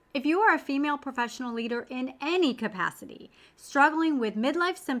If you are a female professional leader in any capacity, struggling with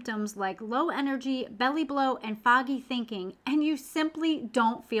midlife symptoms like low energy, belly bloat, and foggy thinking, and you simply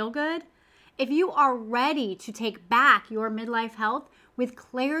don't feel good, if you are ready to take back your midlife health with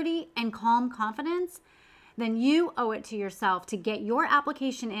clarity and calm confidence, then you owe it to yourself to get your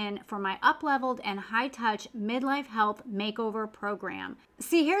application in for my up-leveled and high-touch midlife health makeover program.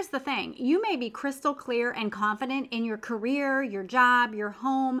 See, here's the thing. You may be crystal clear and confident in your career, your job, your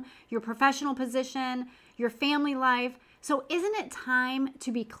home, your professional position, your family life. So isn't it time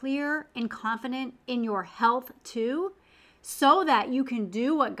to be clear and confident in your health too, so that you can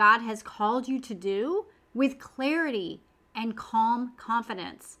do what God has called you to do with clarity and calm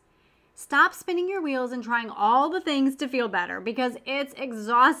confidence? Stop spinning your wheels and trying all the things to feel better, because it's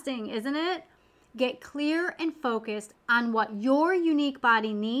exhausting, isn't it? Get clear and focused on what your unique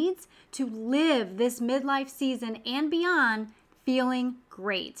body needs to live this midlife season and beyond feeling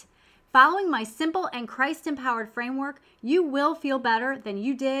great. Following my simple and Christ-empowered framework, you will feel better than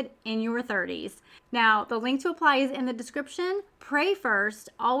you did in your 30s. Now, the link to apply is in the description. Pray first,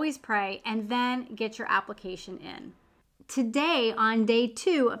 always pray, and then get your application in. Today, on day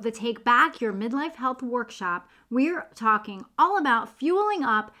 2 of the Take Back Your Midlife Health workshop, we're talking all about fueling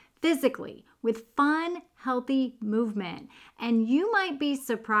up physically with fun, healthy movement. And you might be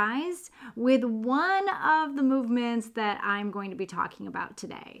surprised with one of the movements that I'm going to be talking about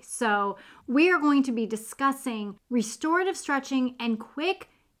today. So we are going to be discussing restorative stretching and quick,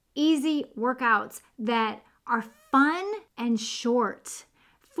 easy workouts that are fun and short.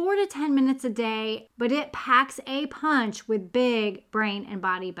 4 to 10 minutes a day, but it packs a punch with big brain and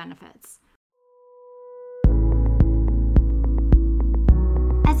body benefits.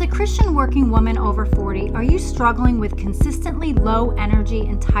 As a Christian working woman over 40, are you struggling with consistently low energy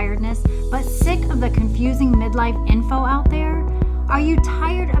and tiredness, but sick of the confusing midlife info out there? Are you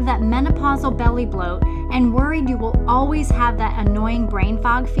tired of that menopausal belly bloat and worried you will always have that annoying brain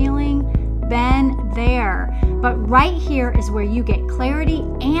fog feeling? Been there. But right here is where you get clarity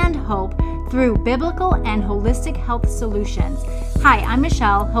and hope through biblical and holistic health solutions. Hi, I'm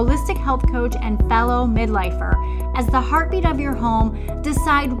Michelle, holistic health coach and fellow midlifer. As the heartbeat of your home,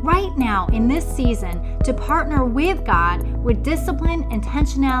 decide right now in this season to partner with God with discipline,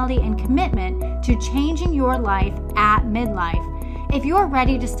 intentionality, and commitment to changing your life at midlife. If you're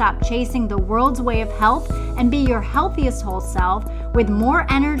ready to stop chasing the world's way of health and be your healthiest whole self with more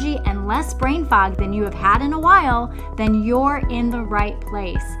energy and less brain fog than you have had in a while, then you're in the right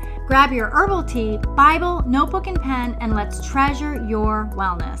place. Grab your herbal tea, Bible, notebook, and pen, and let's treasure your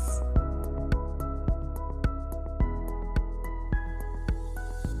wellness.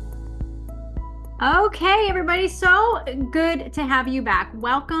 Okay, everybody, so good to have you back.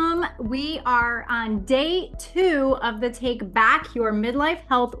 Welcome. We are on day 2 of the Take Back Your Midlife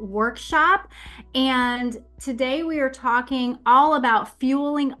Health workshop. And today we are talking all about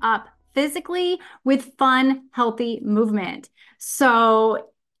fueling up physically with fun, healthy movement.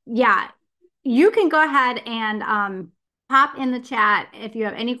 So yeah, you can go ahead and pop in the chat if you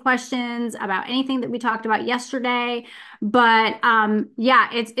have any questions about anything that we talked about yesterday. But yeah,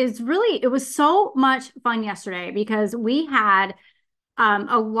 it was so much fun yesterday because we had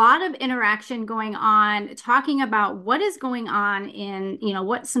a lot of interaction going on, talking about what is going on in,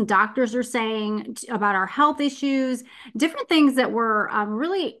 what some doctors are saying about our health issues, different things that were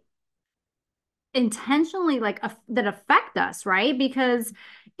really intentionally that affect us, right? Because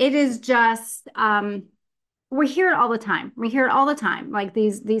it is just, we hear it all the time. We hear it all the time, like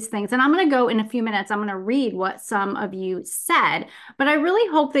these things. And I'm going to go in a few minutes. I'm going to read what some of you said, but I really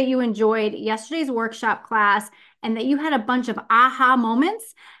hope that you enjoyed yesterday's workshop class and that you had a bunch of aha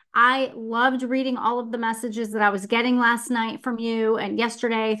moments. I loved reading all of the messages that I was getting last night from you and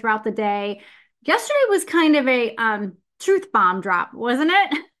yesterday throughout the day. Yesterday was kind of a truth bomb drop, wasn't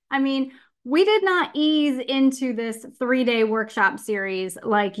it? I mean, we did not ease into this 3-day workshop series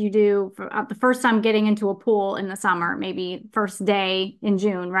like you do for the first time getting into a pool in the summer, maybe first day in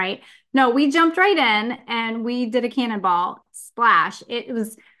June, right? No, we jumped right in and we did a cannonball splash. It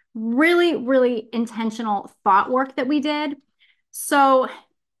was really, really intentional thought work that we did. So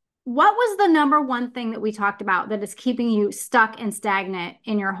what was the number one thing that we talked about that is keeping you stuck and stagnant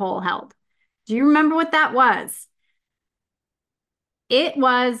in your whole health? Do you remember what that was? It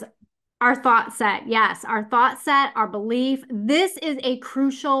was our thought set. Yes, our thought set, our belief. This is a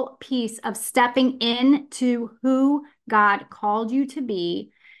crucial piece of stepping into who God called you to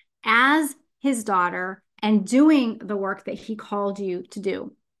be as his daughter and doing the work that he called you to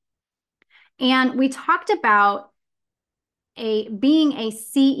do. And we talked about being a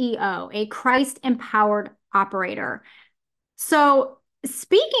CEO, a Christ-empowered operator. So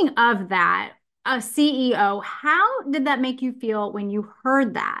Speaking of that, a CEO, how did that make you feel when you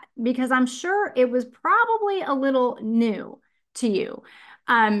heard that? Because I'm sure it was probably a little new to you.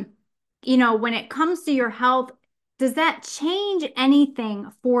 Um, when it comes to your health, does that change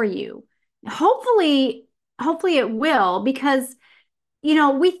anything for you? Hopefully, hopefully it will, because,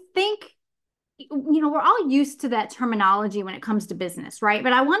 we think, we're all used to that terminology when it comes to business, right?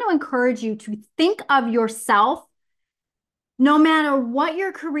 But I want to encourage you to think of yourself, no matter what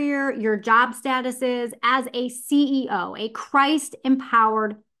your career, your job status is, as a CEO, a Christ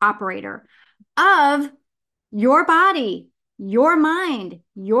empowered operator of your body, your mind,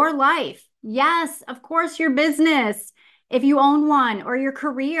 your life. Yes, of course, your business, if you own one, or your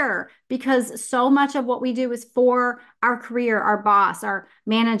career, because so much of what we do is for our career, our boss, our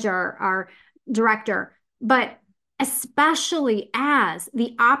manager, our director. But especially as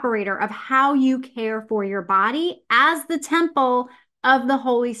the operator of how you care for your body as the temple of the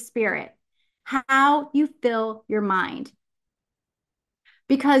Holy Spirit, how you fill your mind.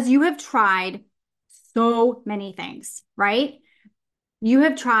 Because you have tried so many things, right? You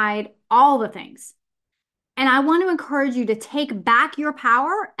have tried all the things. And I want to encourage you to take back your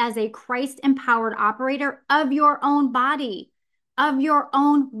power as a Christ empowered operator of your own body, of your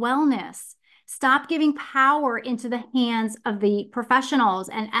own wellness. Stop giving power into the hands of the professionals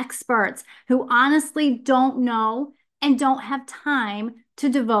and experts who honestly don't know and don't have time to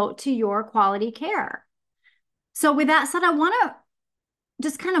devote to your quality care. So, with that said, I want to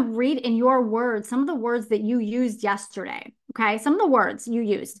just kind of read in your words some of the words that you used yesterday. Okay. Some of the words you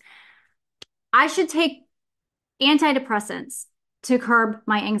used. I should take antidepressants to curb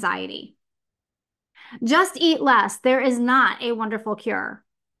my anxiety. Just eat less. There is not a wonderful cure.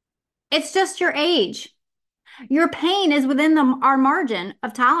 It's just your age. Your pain is within our margin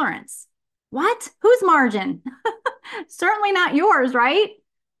of tolerance. What? Whose margin? Certainly not yours, right?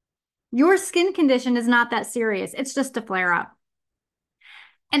 Your skin condition is not that serious. It's just a flare up.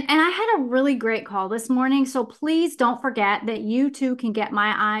 And I had a really great call this morning. So please don't forget that you too can get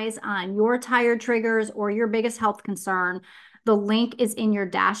my eyes on your tired triggers or your biggest health concern. The link is in your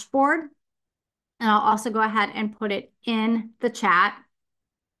dashboard. And I'll also go ahead and put it in the chat.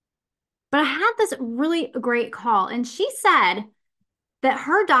 But I had this really great call, and she said that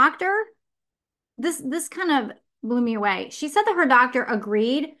her doctor, this kind of blew me away. She said that her doctor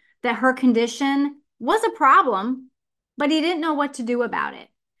agreed that her condition was a problem, but he didn't know what to do about it.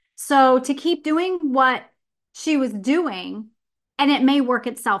 So to keep doing what she was doing, and it may work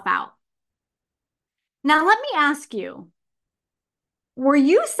itself out. Now, let me ask you, were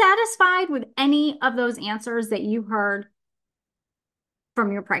you satisfied with any of those answers that you heard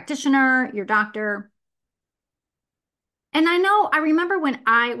from your practitioner, your doctor? And I remember when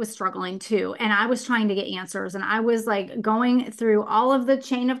I was struggling too, and I was trying to get answers, and I was like going through all of the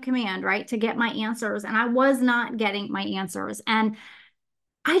chain of command, right, to get my answers, and I was not getting my answers. And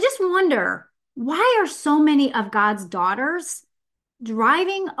I just wonder, why are so many of God's daughters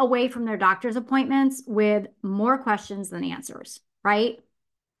driving away from their doctor's appointments with more questions than answers, right?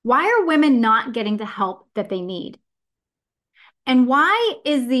 Why are women not getting the help that they need? And why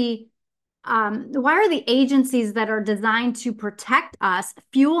are the agencies that are designed to protect us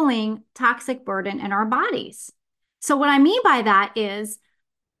fueling toxic burden in our bodies? So what I mean by that is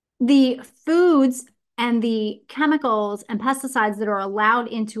the foods and the chemicals and pesticides that are allowed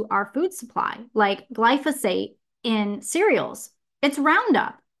into our food supply, like glyphosate in cereals. It's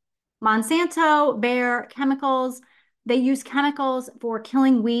Roundup. Monsanto, Bayer, chemicals. They use chemicals for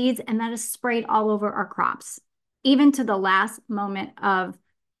killing weeds, and that is sprayed all over our crops, even to the last moment of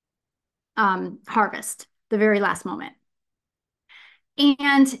harvest, the very last moment.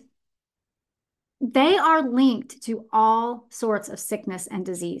 And they are linked to all sorts of sickness and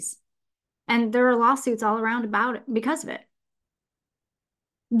disease. And there are lawsuits all around about it because of it.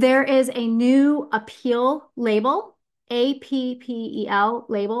 There is a new appeal label, APPEL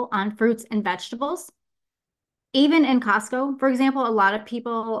label on fruits and vegetables. Even in Costco, for example, a lot of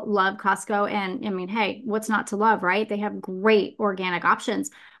people love Costco. And I mean, hey, what's not to love, right? They have great organic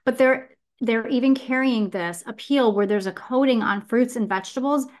options. But they're even carrying this appeal where there's a coating on fruits and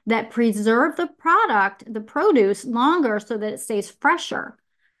vegetables that preserve the product, the produce, longer so that it stays fresher.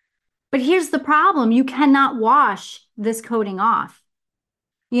 But here's the problem. You cannot wash this coating off.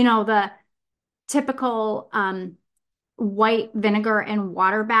 The typical white vinegar and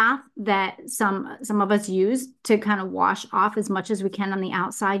water bath that some of us use to kind of wash off as much as we can on the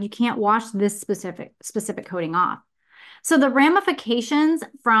outside. You can't wash this specific coating off. So the ramifications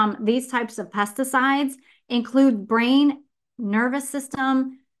from these types of pesticides include brain, nervous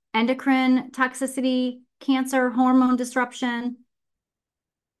system, endocrine toxicity, cancer, hormone disruption.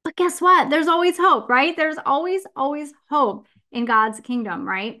 guess what? There's always hope, right? There's always hope in God's kingdom,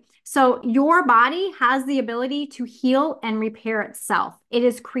 right? So your body has the ability to heal and repair itself. It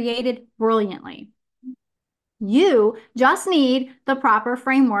is created brilliantly. You just need the proper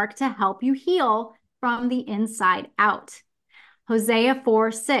framework to help you heal from the inside out. Hosea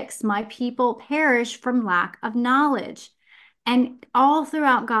 4:6, my people perish from lack of knowledge. And all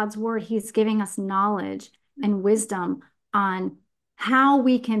throughout God's word, he's giving us knowledge and wisdom on how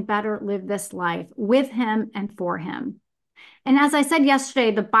we can better live this life with him and for him. And as I said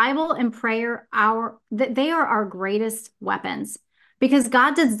yesterday, the Bible and prayer, they are our greatest weapons because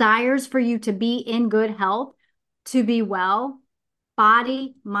God desires for you to be in good health, to be well,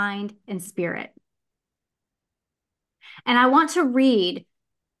 body, mind, and spirit. And I want to read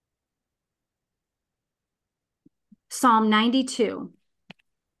Psalm 92,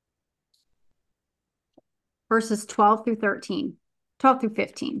 verses 12 through 13, 12 through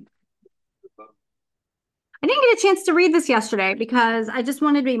 15. I didn't get a chance to read this yesterday because I just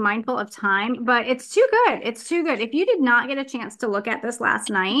wanted to be mindful of time, but it's too good. It's too good. If you did not get a chance to look at this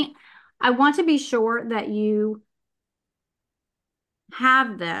last night, I want to be sure that you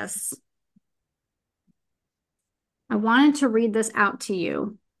have this. I wanted to read this out to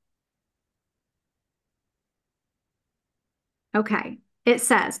you. Okay. It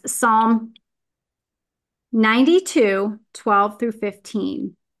says Psalm 92, 12 through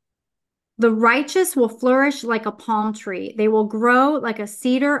 15. The righteous will flourish like a palm tree. They will grow like a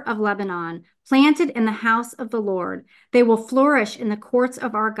cedar of Lebanon, planted in the house of the Lord. They will flourish in the courts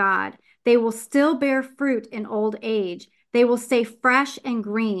of our God. They will still bear fruit in old age. They will stay fresh and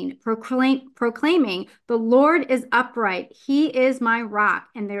green, proclaiming, the Lord is upright. He is my rock,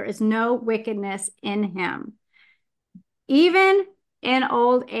 and there is no wickedness in him. Even in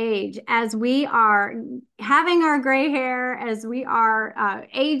old age, as we are having our gray hair, as we are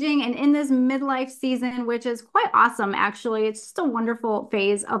aging and in this midlife season, which is quite awesome, actually. It's just a wonderful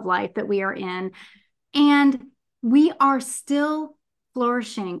phase of life that we are in. And we are still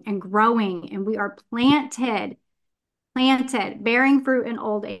flourishing and growing, and we are planted, bearing fruit in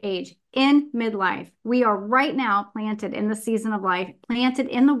old age, in midlife. We are right now planted in the season of life, planted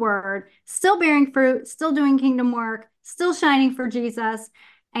in the word, still bearing fruit, still doing kingdom work, still shining for Jesus.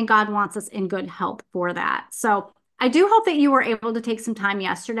 And God wants us in good health for that. So I do hope that you were able to take some time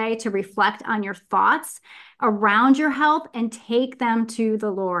yesterday to reflect on your thoughts around your health and take them to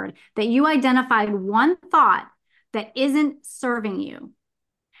the Lord, that you identified one thought that isn't serving you,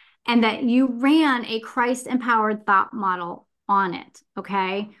 and that you ran a Christ-empowered thought model on it,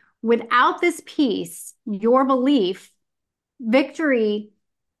 okay? Without this piece, your belief, victory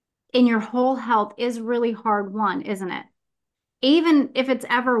in your whole health is really hard won, isn't it? Even if it's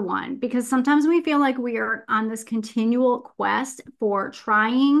ever won, because sometimes we feel like we are on this continual quest for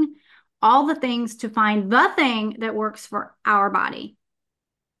trying all the things to find the thing that works for our body,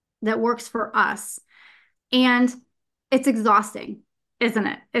 that works for us. And it's exhausting, isn't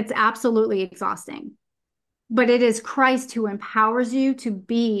it? It's absolutely exhausting. But it is Christ who empowers you to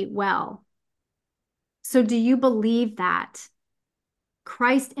be well. So do you believe that?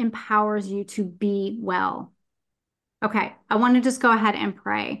 Christ empowers you to be well. Okay, I want to just go ahead and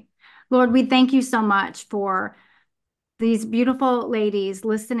pray. Lord, we thank you so much for these beautiful ladies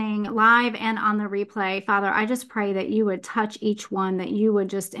listening live and on the replay. Father, I just pray that you would touch each one, that you would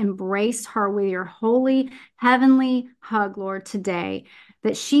just embrace her with your holy, heavenly hug, Lord, today,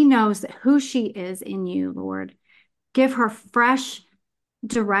 that she knows that who she is in you, Lord. Give her fresh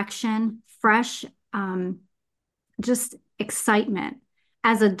direction, fresh just excitement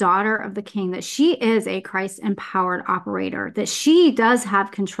as a daughter of the King, that she is a Christ-empowered operator, that she does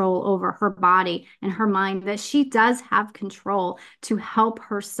have control over her body and her mind, that she does have control to help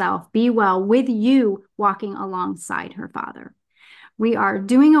herself be well with you walking alongside her, Father. We are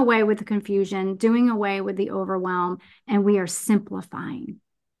doing away with the confusion, doing away with the overwhelm, and we are simplifying.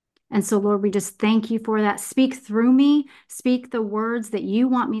 And so, Lord, we just thank you for that. Speak through me. Speak the words that you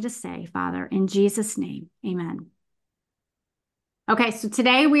want me to say, Father, in Jesus' name. Amen. Okay, so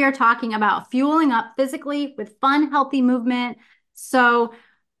today we are talking about fueling up physically with fun, healthy movement. So,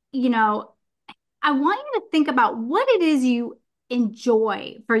 I want you to think about what it is you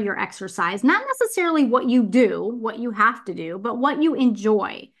enjoy for your exercise, not necessarily what you do, what you have to do, but what you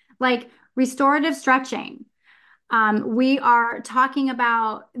enjoy, like restorative stretching. We are talking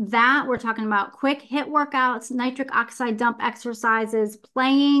about that. We're talking about quick HIIT workouts, nitric oxide dump exercises,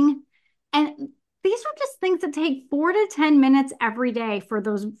 playing, and these are just things that take 4 to 10 minutes every day for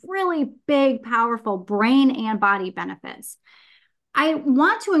those really big, powerful brain and body benefits. I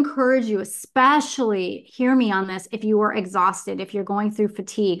want to encourage you, especially hear me on this, if you are exhausted, if you're going through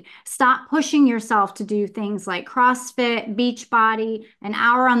fatigue, stop pushing yourself to do things like CrossFit, Beachbody, an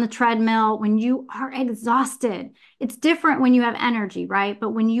hour on the treadmill when you are exhausted. It's different when you have energy, right? But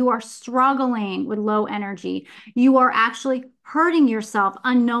when you are struggling with low energy, you are actually hurting yourself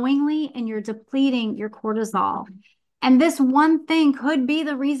unknowingly and you're depleting your cortisol. And this one thing could be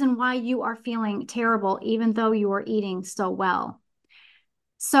the reason why you are feeling terrible, even though you are eating so well.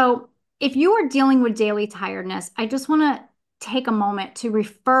 So, if you are dealing with daily tiredness, I just want to take a moment to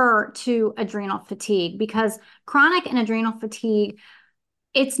refer to adrenal fatigue because chronic and adrenal fatigue,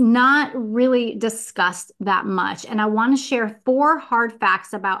 it's not really discussed that much. And I want to share 4 hard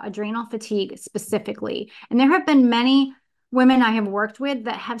facts about adrenal fatigue specifically. And there have been many women I have worked with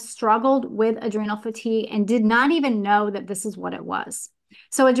that have struggled with adrenal fatigue and did not even know that this is what it was.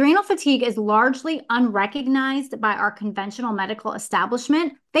 So, adrenal fatigue is largely unrecognized by our conventional medical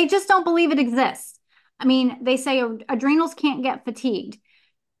establishment. They just don't believe it exists. I mean, they say adrenals can't get fatigued,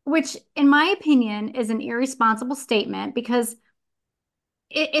 which, in my opinion, is an irresponsible statement because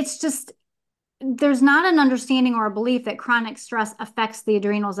it's just there's not an understanding or a belief that chronic stress affects the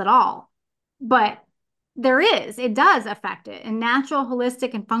adrenals at all. But it does affect it. And natural,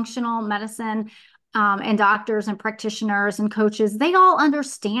 holistic, and functional medicine and doctors and practitioners and coaches, they all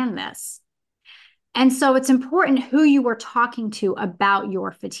understand this. And so it's important who you are talking to about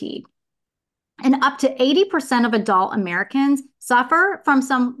your fatigue. And up to 80% of adult Americans suffer from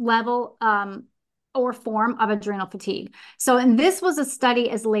some level or form of adrenal fatigue. So, and this was a study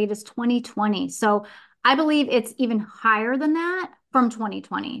as late as 2020. So I believe it's even higher than that from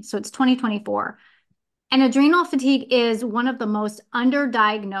 2020. So it's 2024. And adrenal fatigue is one of the most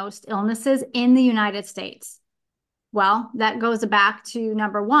underdiagnosed illnesses in the United States. Well, that goes back to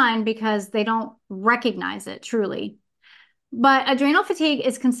number one, because they don't recognize it truly. But adrenal fatigue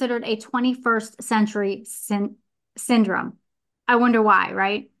is considered a 21st century syndrome. I wonder why,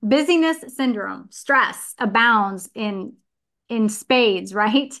 right? Busyness syndrome, stress abounds in spades,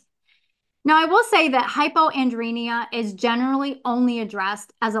 right? Now, I will say that hypoandrenia is generally only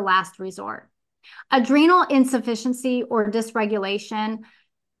addressed as a last resort. Adrenal insufficiency or dysregulation,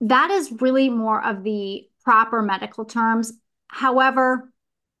 that is really more of the proper medical terms. However,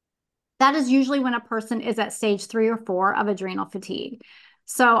 that is usually when a person is at stage 3 or 4 of adrenal fatigue.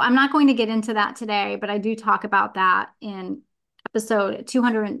 So I'm not going to get into that today, but I do talk about that in episode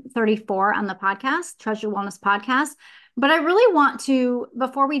 234 on the podcast, Treasure Wellness Podcast. But I really want to,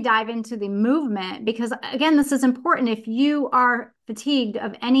 before we dive into the movement, because again, this is important if you are fatigued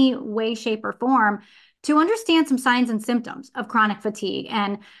of any way, shape, or form, to understand some signs and symptoms of chronic fatigue.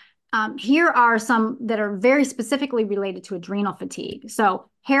 And here are some that are very specifically related to adrenal fatigue. So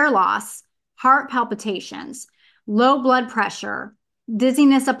hair loss, heart palpitations, low blood pressure,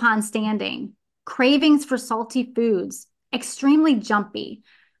 dizziness upon standing, cravings for salty foods, extremely jumpy,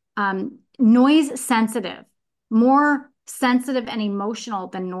 noise sensitive, more sensitive and emotional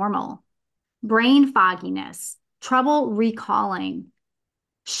than normal, brain fogginess, trouble recalling,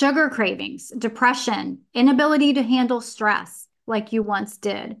 sugar cravings, depression, inability to handle stress like you once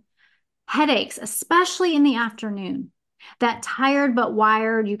did, headaches, especially in the afternoon, that tired but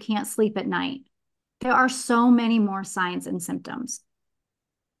wired, you can't sleep at night. There are so many more signs and symptoms.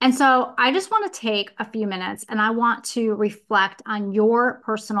 And so I just want to take a few minutes and I want to reflect on your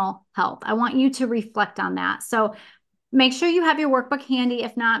personal health. I want you to reflect on that. So make sure you have your workbook handy.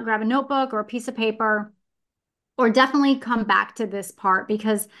 If not, grab a notebook or a piece of paper, or definitely come back to this part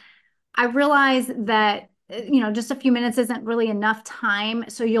because I realize that just a few minutes isn't really enough time.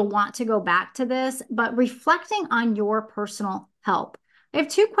 So you'll want to go back to this, but reflecting on your personal health. I have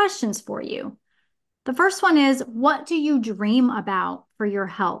 2 questions for you. The first one is, what do you dream about for your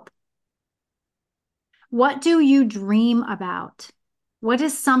health? What do you dream about? What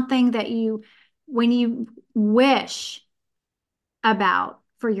is something that when you wish about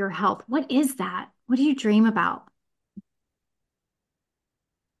for your health, what is that? What do you dream about?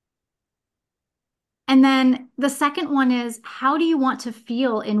 And then the second one is, how do you want to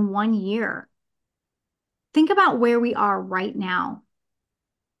feel in 1 year? Think about where we are right now.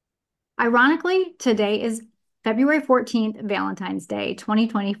 Ironically, today is February 14th, Valentine's Day,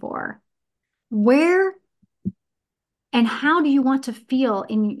 2024. Where and how do you want to feel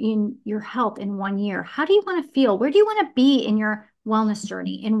in your health in 1 year? How do you want to feel? Where do you want to be in your wellness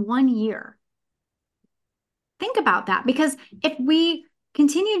journey in 1 year? Think about that, because if we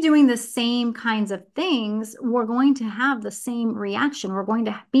continue doing the same kinds of things, we're going to have the same reaction. We're going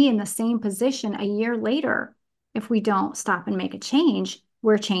to be in the same position a year later if we don't stop and make a change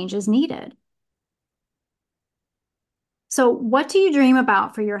where change is needed. So, what do you dream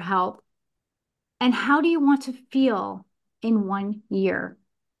about for your health? And how do you want to feel in 1 year?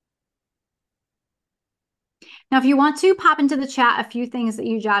 Now, if you want to pop into the chat a few things that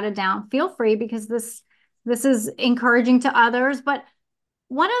you jotted down, feel free because this is encouraging to others. But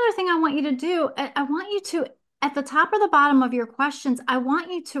one other thing I want you to do, I want you to, at the top or the bottom of your questions, I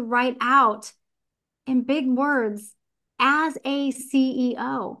want you to write out in big words, as a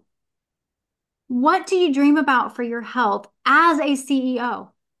CEO. What do you dream about for your health as a CEO?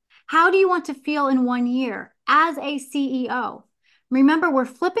 How do you want to feel in 1 year as a CEO? Remember, we're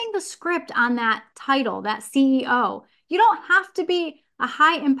flipping the script on that title, that CEO. You don't have to be a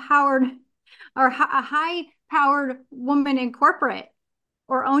high empowered or a high powered woman in corporate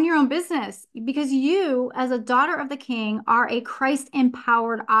or own your own business because you, as a daughter of the King, are a Christ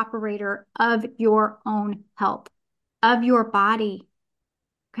empowered operator of your own health, of your body.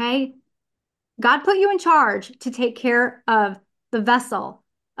 Okay. God put you in charge to take care of the vessel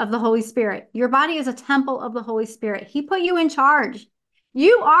of the Holy Spirit. Your body is a temple of the Holy Spirit. He put you in charge.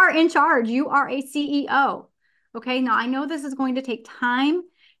 You are in charge. You are a CEO. Okay. Now, I know this is going to take time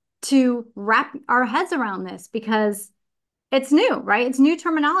to wrap our heads around this because it's new, right? It's new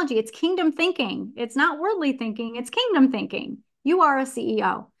terminology. It's kingdom thinking. It's not worldly thinking. It's kingdom thinking. You are a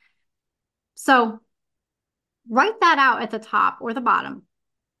CEO. So write that out at the top or the bottom.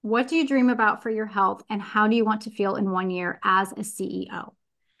 What do you dream about for your health and how do you want to feel in 1 year as a CEO?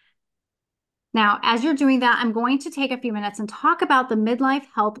 Now, as you're doing that, I'm going to take a few minutes and talk about the Midlife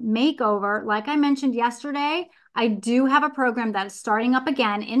Health Makeover. Like I mentioned yesterday, I do have a program that is starting up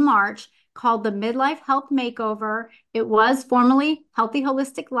again in March called the Midlife Health Makeover. It was formerly Healthy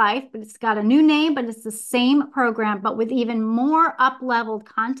Holistic Life, but it's got a new name, but it's the same program, but with even more up-leveled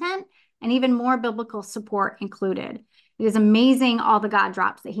content and even more biblical support included. It is amazing all the God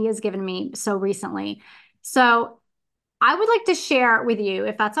drops that he has given me so recently. So I would like to share with you,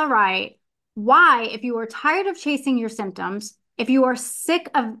 if that's all right, why, if you are tired of chasing your symptoms, if you are sick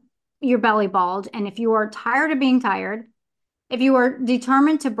of your belly bulge, and if you are tired of being tired, if you are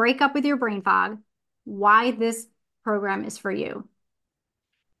determined to break up with your brain fog, why this program is for you.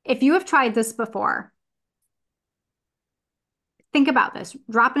 If you have tried this before, think about this.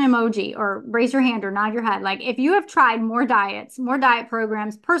 Drop an emoji or raise your hand or nod your head. Like if you have tried more diets, more diet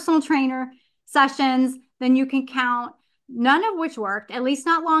programs, personal trainer sessions than you can count, none of which worked, at least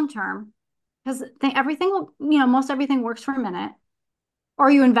not long term, because everything, most everything works for a minute. Or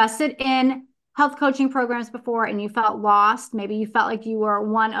you invested in health coaching programs before and you felt lost. Maybe you felt like you were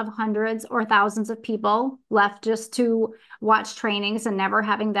one of hundreds or thousands of people left just to watch trainings and never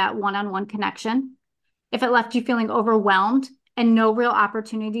having that one-on-one connection. If it left you feeling overwhelmed and no real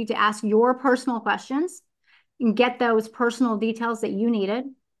opportunity to ask your personal questions and get those personal details that you needed.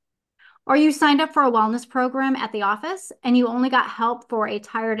 Or you signed up for a wellness program at the office and you only got help for a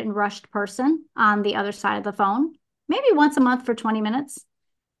tired and rushed person on the other side of the phone, maybe once a month for 20 minutes.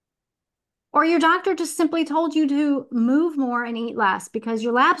 Or your doctor just simply told you to move more and eat less because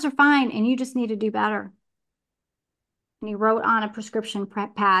your labs are fine and you just need to do better. And he wrote on a prescription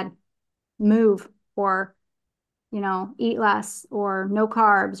pad, move, or, eat less, or no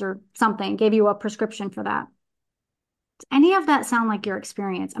carbs, or something, gave you a prescription for that. Does any of that sound like your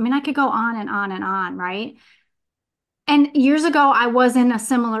experience? I mean, I could go on and on and on, right? And years ago, I was in a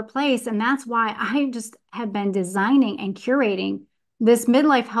similar place. And that's why I just have been designing and curating this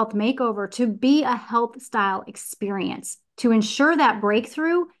midlife health makeover to be a health style experience to ensure that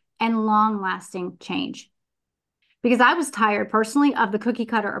breakthrough and long lasting change. Because I was tired personally of the cookie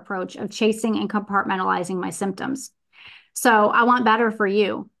cutter approach of chasing and compartmentalizing my symptoms. So I want better for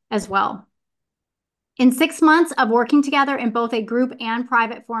you as well. In 6 months of working together in both a group and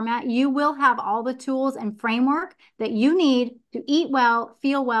private format, you will have all the tools and framework that you need to eat well,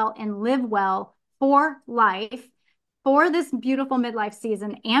 feel well, and live well for life, for this beautiful midlife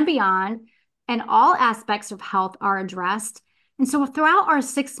season and beyond. And all aspects of health are addressed. And so throughout our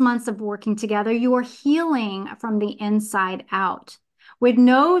 6 months of working together, you are healing from the inside out with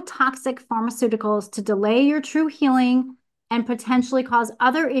no toxic pharmaceuticals to delay your true healing and potentially cause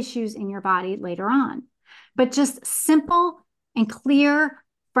other issues in your body later on. But just simple and clear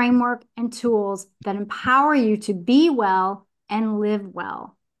framework and tools that empower you to be well and live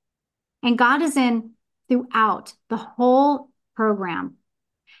well. And God is in throughout the whole program.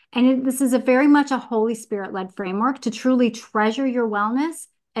 And this is a very much a Holy Spirit-led framework to truly treasure your wellness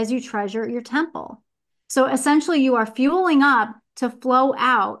as you treasure your temple. So essentially, you are fueling up to flow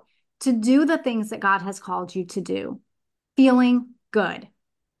out to do the things that God has called you to do, feeling good.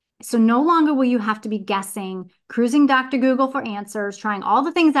 So no longer will you have to be guessing, cruising Dr. Google for answers, trying all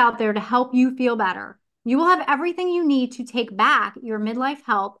the things out there to help you feel better. You will have everything you need to take back your midlife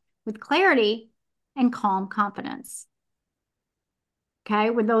health with clarity and calm confidence.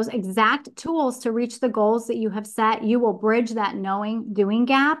 Okay, with those exact tools to reach the goals that you have set, you will bridge that knowing doing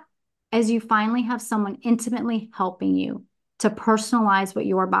gap as you finally have someone intimately helping you to personalize what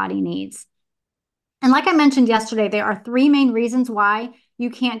your body needs. And like I mentioned yesterday, there are three main reasons why you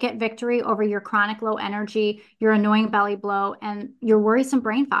can't get victory over your chronic low energy, your annoying belly blow, and your worrisome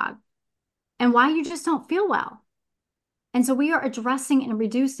brain fog, and why you just don't feel well. And so we are addressing and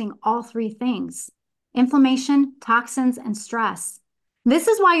reducing all three things: inflammation, toxins, and stress. This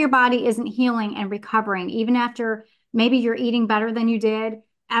is why your body isn't healing and recovering, even after maybe you're eating better than you did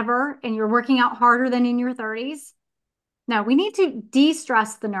ever and you're working out harder than in your 30s. No, we need to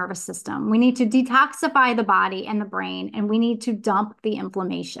de-stress the nervous system. We need to detoxify the body and the brain, and we need to dump the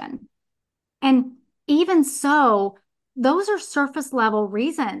inflammation. And even so, those are surface level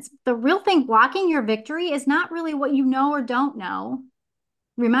reasons. The real thing blocking your victory is not really what you know or don't know.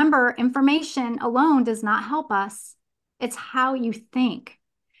 Remember, information alone does not help us. It's how you think.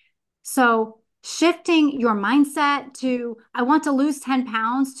 So shifting your mindset to, I want to lose 10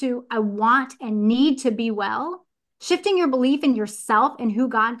 pounds, to, I want and need to be well, shifting your belief in yourself and who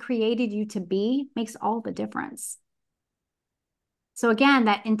God created you to be makes all the difference. So again,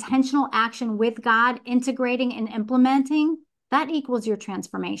 that intentional action with God, integrating and implementing, that equals your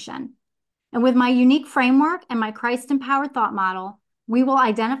transformation. And with my unique framework and my Christ-empowered thought model, we will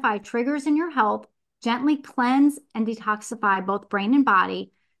identify triggers in your health, gently cleanse and detoxify both brain and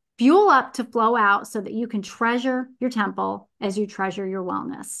body, fuel up to flow out so that you can treasure your temple as you treasure your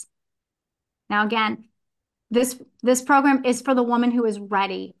wellness. Now, again, this program is for the woman who is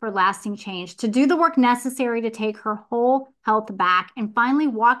ready for lasting change, to do the work necessary to take her whole health back and finally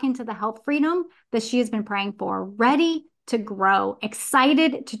walk into the health freedom that she has been praying for, ready to grow,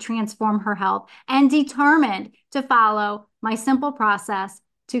 excited to transform her health, and determined to follow my simple process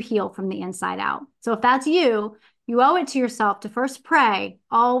to heal from the inside out. So if that's you, you owe it to yourself to first pray,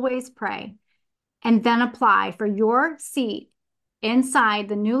 always pray, and then apply for your seat inside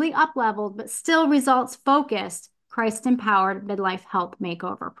the newly up-leveled but still results-focused Christ-empowered midlife health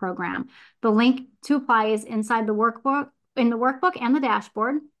makeover program. The link to apply is inside the workbook, in the workbook and the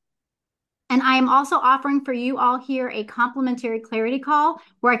dashboard. And I am also offering for you all here a complimentary clarity call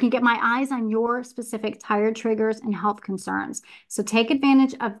where I can get my eyes on your specific tired triggers and health concerns. So take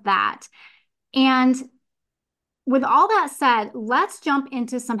advantage of that. And with all that said, let's jump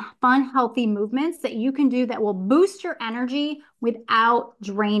into some fun, healthy movements that you can do that will boost your energy without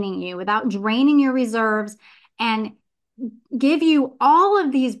draining you, without draining your reserves, and give you all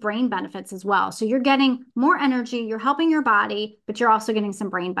of these brain benefits as well. So you're getting more energy, you're helping your body, but you're also getting some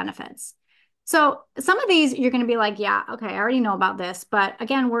brain benefits. So some of these you're going to be like, yeah, okay, I already know about this. But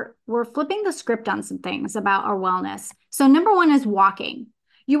again, we're flipping the script on some things about our wellness. So number one is walking.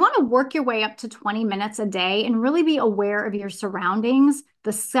 You want to work your way up to 20 minutes a day and really be aware of your surroundings,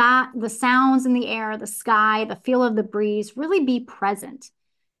 the sounds in the air, the sky, the feel of the breeze. Really be present.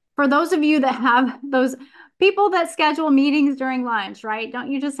 For those of you that have those people that schedule meetings during lunch, right?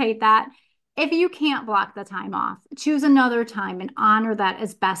 Don't you just hate that? If you can't block the time off, choose another time and honor that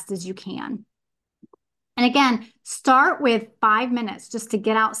as best as you can. And again, start with 5 minutes just to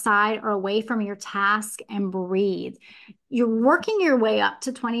get outside or away from your task and breathe. You're working your way up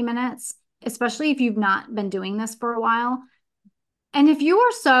to 20 minutes, especially if you've not been doing this for a while. And if you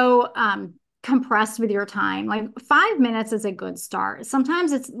are so compressed with your time, like 5 minutes is a good start.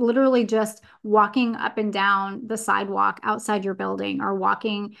 Sometimes it's literally just walking up and down the sidewalk outside your building, or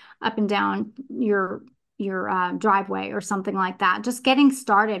walking up and down your driveway or something like that. Just getting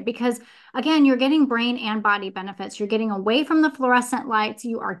started, because again, you're getting brain and body benefits. You're getting away from the fluorescent lights.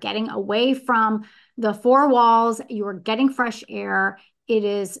 You are getting away from the four walls. You are getting fresh air. It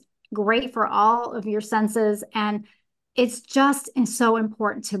is great for all of your senses. And it's just so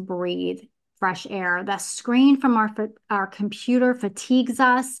important to breathe fresh air. The screen from our computer fatigues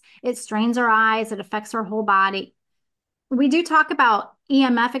us. It strains our eyes. It affects our whole body. We do talk about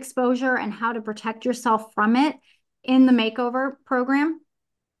EMF exposure and how to protect yourself from it in the makeover program,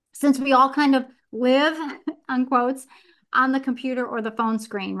 since we all kind of live, unquotes, on the computer or the phone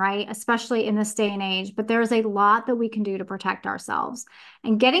screen, right? Especially in this day and age. But there's a lot that we can do to protect ourselves.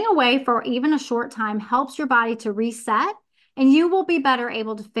 And getting away for even a short time helps your body to reset, and you will be better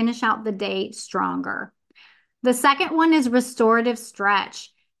able to finish out the day stronger. The second one is restorative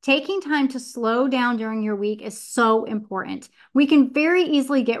stretch. Taking time to slow down during your week is so important. We can very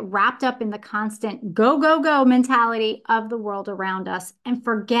easily get wrapped up in the constant go, go, go mentality of the world around us and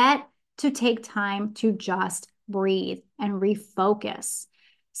forget to take time to just breathe and refocus.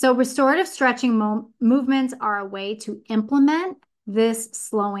 So, restorative stretching movements are a way to implement this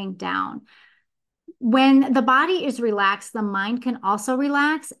slowing down. When the body is relaxed, the mind can also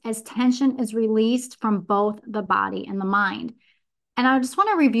relax as tension is released from both the body and the mind. And I just want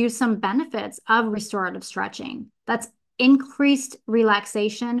to review some benefits of restorative stretching. That's increased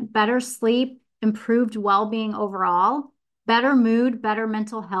relaxation, better sleep, improved well being overall, better mood, better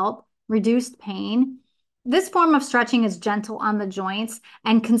mental health, reduced pain. This form of stretching is gentle on the joints,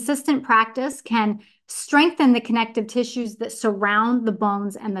 and consistent practice can strengthen the connective tissues that surround the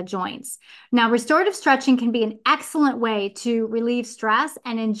bones and the joints. Now, restorative stretching can be an excellent way to relieve stress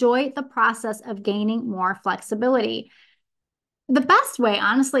and enjoy the process of gaining more flexibility. The best way,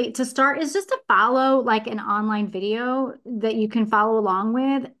 honestly, to start is just to follow like an online video that you can follow along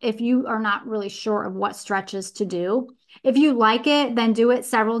with if you are not really sure of what stretches to do. If you like it, then do it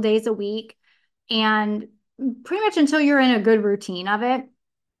several days a week and pretty much until you're in a good routine of it.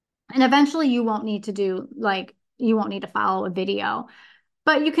 And eventually you won't need to do like, you won't need to follow a video.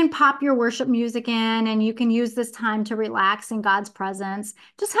 But you can pop your worship music in and you can use this time to relax in God's presence.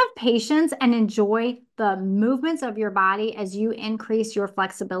 Just have patience and enjoy the movements of your body as you increase your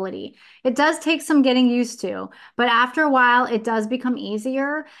flexibility. It does take some getting used to, but after a while, it does become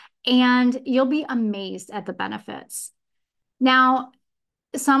easier and you'll be amazed at the benefits. Now,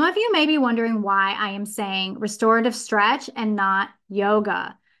 some of you may be wondering why I am saying restorative stretch and not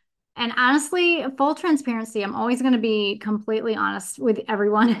yoga. And honestly, full transparency, I'm always going to be completely honest with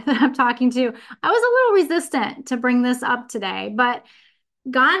everyone that I'm talking to. I was a little resistant to bring this up today, but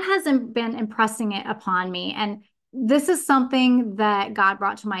God hasn't been impressing it upon me. And this is something that God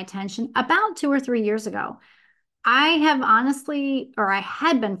brought to my attention about 2 or 3 years ago. I have honestly, or I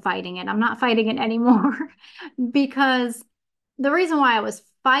had been fighting it. I'm not fighting it anymore because the reason why I was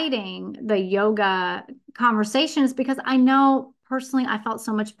fighting the yoga conversation is because I know personally I felt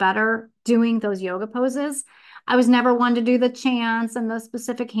so much better doing those yoga poses. I was never one to do the chants and the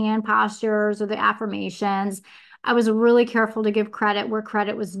specific hand postures or the affirmations. I was really careful to give credit where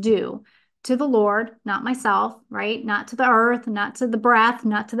credit was due to the Lord, not myself, right? Not to the earth, not to the breath,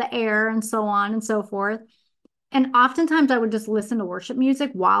 not to the air, and so on and so forth. And oftentimes I would just listen to worship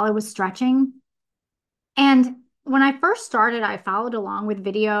music while I was stretching. And when I first started, I followed along with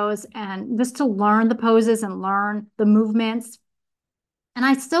videos and just to learn the poses and learn the movements. And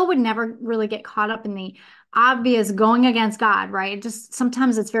I still would never really get caught up in the obvious going against God, right? It just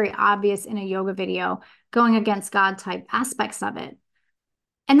sometimes it's very obvious in a yoga video going against God type aspects of it.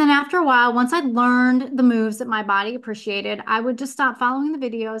 And then after a while, once I'd learned the moves that my body appreciated, I would just stop following the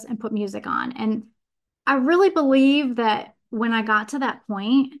videos and put music on. And I really believe that when I got to that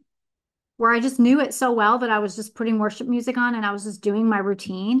point where I just knew it so well that I was just putting worship music on and I was just doing my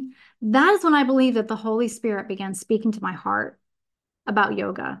routine, that is when I believe that the Holy Spirit began speaking to my heart about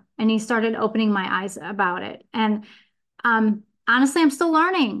yoga. And he started opening my eyes about it. And honestly, I'm still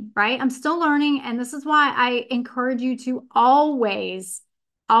learning, right? I'm still learning. And this is why I encourage you to always,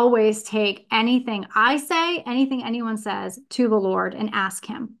 always take anything I say, anything anyone says to the Lord and ask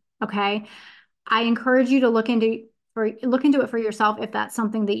him. Okay. I encourage you to look into it for yourself if that's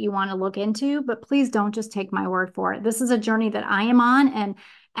something that you want to look into, but please don't just take my word for it. This is a journey that I am on, and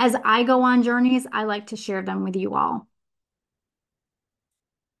as I go on journeys, I like to share them with you all.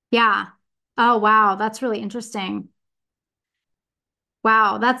 Yeah. Oh, wow, that's really interesting.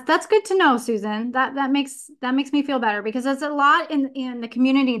 Wow, that's good to know, Susan. That makes me feel better because there's a lot in the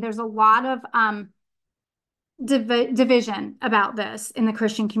community. There's a lot of division about this in the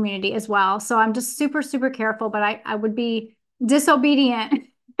Christian community as well. So I'm just super, super careful, but I would be disobedient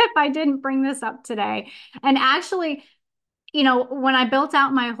if I didn't bring this up today. And actually, when I built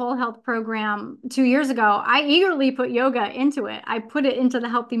out my whole health program 2 years ago, I eagerly put yoga into it. I put it into the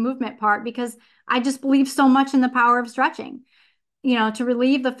healthy movement part because I just believe so much in the power of stretching, to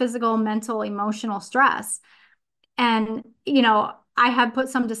relieve the physical, mental, emotional stress. And, I have put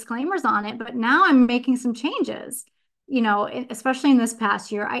some disclaimers on it, but now I'm making some changes, especially in this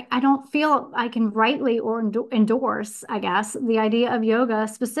past year. I don't feel I can rightly or endorse, I guess, the idea of yoga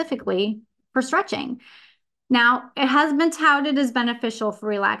specifically for stretching. Now, it has been touted as beneficial for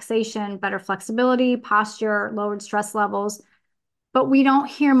relaxation, better flexibility, posture, lowered stress levels, but we don't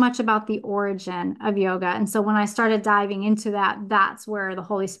hear much about the origin of yoga. And so when I started diving into that, that's where the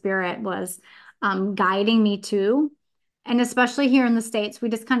Holy Spirit was guiding me to. And especially here in the States, we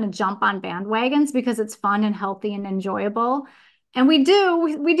just kind of jump on bandwagons because it's fun and healthy and enjoyable. And we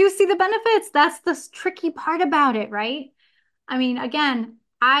do see the benefits. That's the tricky part about it, right? I mean, again,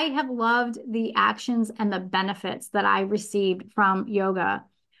 I have loved the actions and the benefits that I received from yoga,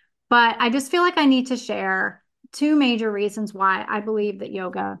 but I just feel like I need to share two major reasons why I believe that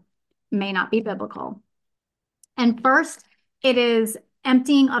yoga may not be biblical. And first, it is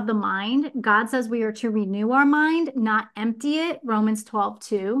emptying of the mind. God says we are to renew our mind, not empty it, Romans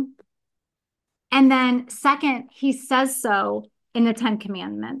 12:2. And then second, he says so in the Ten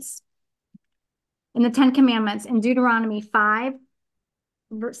Commandments. In the Ten Commandments, in Deuteronomy 5,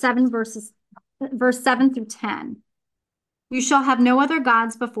 verse 7 through 10. You shall have no other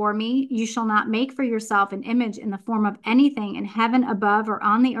gods before me. You shall not make for yourself an image in the form of anything in heaven above or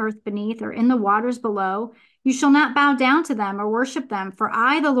on the earth beneath or in the waters below. You shall not bow down to them or worship them, for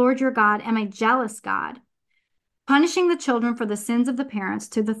I, the Lord your God, am a jealous God, punishing the children for the sins of the parents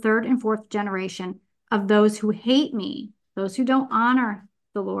to the third and fourth generation of those who hate me, those who don't honor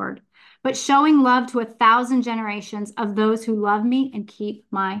the Lord, but showing love to 1,000 generations of those who love me and keep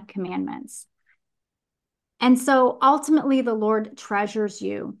my commandments. And so ultimately, the Lord treasures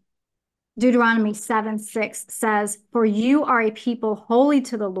you. Deuteronomy 7:6 says, for you are a people holy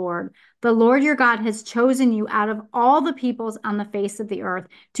to the Lord. The Lord your God has chosen you out of all the peoples on the face of the earth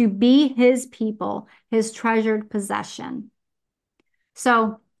to be his people, his treasured possession.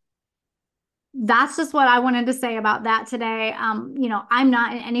 So that's just what I wanted to say about that today. I'm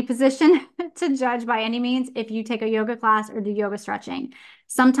not in any position to judge by any means if you take a yoga class or do yoga stretching.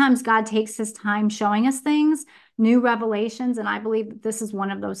 Sometimes God takes his time showing us things, new revelations, and I believe that this is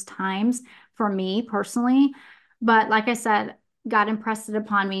one of those times for me personally. But like I said, God impressed it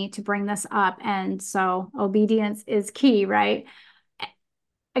upon me to bring this up, and so obedience is key, right?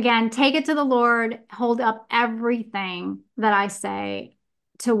 Again, take it to the Lord, hold up everything that I say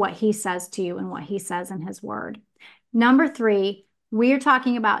to what he says to you and what he says in his word. Number 3, we are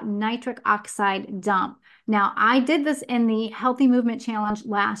talking about nitric oxide dump. Now, I did this in the Healthy Movement Challenge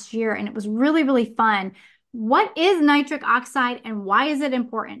last year, and it was really, really fun. What is nitric oxide and why is it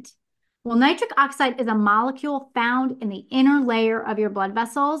important? Well, nitric oxide is a molecule found in the inner layer of your blood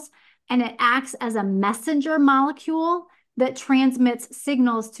vessels, and it acts as a messenger molecule that transmits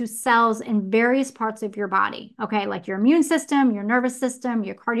signals to cells in various parts of your body, okay, like your immune system, your nervous system,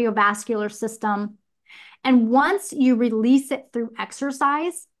 your cardiovascular system. And once you release it through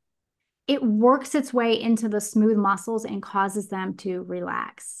exercise, it works its way into the smooth muscles and causes them to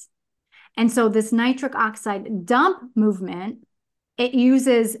relax. And so this nitric oxide dump movement, it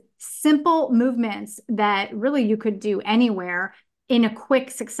uses simple movements that really you could do anywhere in a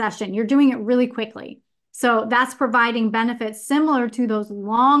quick succession. You're doing it really quickly. So that's providing benefits similar to those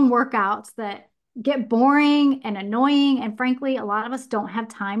long workouts that get boring and annoying. And frankly, a lot of us don't have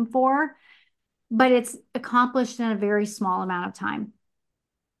time for, but it's accomplished in a very small amount of time.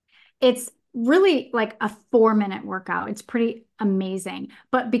 It's really like a 4-minute workout. It's pretty amazing.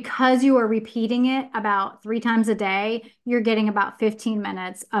 But because you are repeating it about 3 times a day, you're getting about 15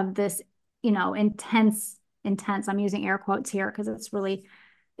 minutes of this, intense. I'm using air quotes here because it's really,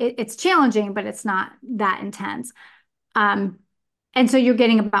 it's challenging, but it's not that intense. And so you're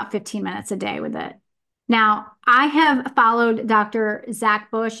getting about 15 minutes a day with it. Now, I have followed Dr.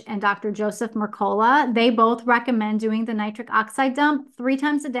 Zach Bush and Dr. Joseph Mercola. They both recommend doing the nitric oxide dump 3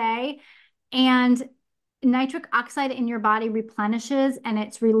 times a day. And nitric oxide in your body replenishes, and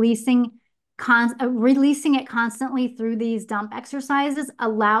it's releasing it constantly through these dump exercises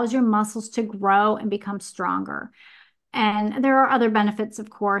allows your muscles to grow and become stronger. And there are other benefits, of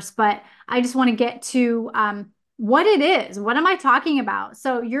course, but I just want to get to what it is. What am I talking about?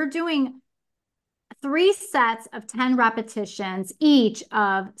 So you're doing 3 sets of 10 repetitions each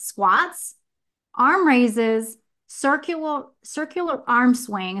of squats, arm raises, circular arm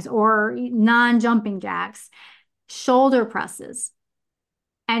swings or non-jumping jacks, shoulder presses.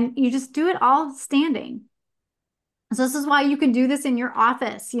 And you just do it all standing. So this is why you can do this in your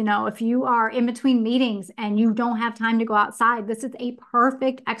office. If you are in between meetings and you don't have time to go outside, this is a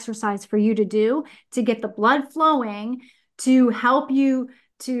perfect exercise for you to do to get the blood flowing, to help you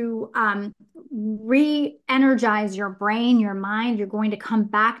to re-energize your brain, your mind. You're going to come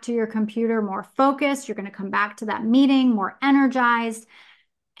back to your computer more focused. You're going to come back to that meeting more energized.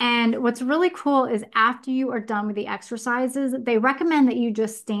 And what's really cool is after you are done with the exercises, they recommend that you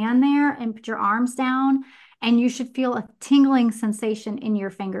just stand there and put your arms down, and you should feel a tingling sensation in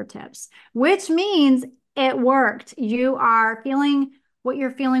your fingertips, which means it worked. You are feeling what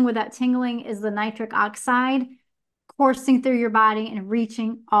you're feeling with that tingling is the nitric oxide coursing through your body and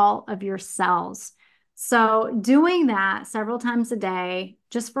reaching all of your cells. So doing that several times a day,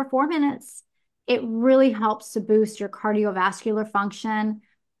 just for 4 minutes, it really helps to boost your cardiovascular function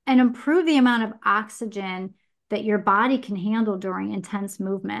and improve the amount of oxygen that your body can handle during intense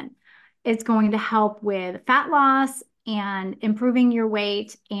movement. It's going to help with fat loss and improving your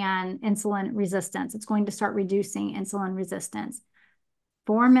weight and insulin resistance. It's going to start reducing insulin resistance.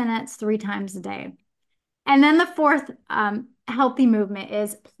 4 minutes, 3 times a day. And then the fourth healthy movement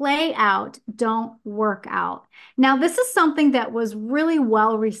is play out, don't work out. Now, this is something that was really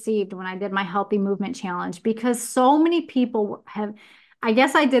well received when I did my healthy movement challenge, because so many people have, I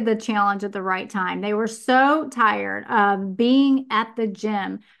guess I did the challenge at the right time. They were so tired of being at the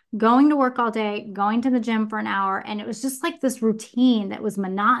gym, going to work all day, going to the gym for an hour. And it was just like this routine that was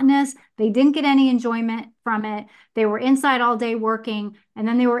monotonous. They didn't get any enjoyment from it. They were inside all day working, and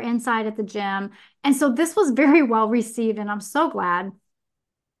then they were inside at the gym. And so this was very well received, and I'm so glad.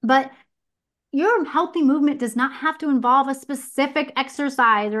 But your healthy movement does not have to involve a specific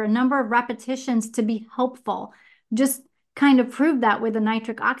exercise or a number of repetitions to be helpful. Just kind of prove that with a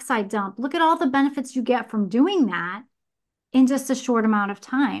nitric oxide dump. Look at all the benefits you get from doing that in just a short amount of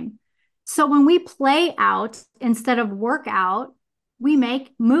time. So when we play out instead of work out, we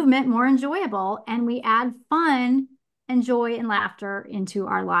make movement more enjoyable, and we add fun and joy and laughter into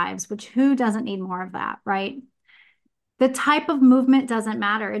our lives, which who doesn't need more of that, right? The type of movement doesn't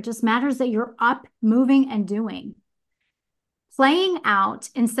matter. It just matters that you're up, moving, and doing. Playing out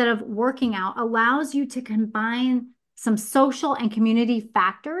instead of working out allows you to combine some social and community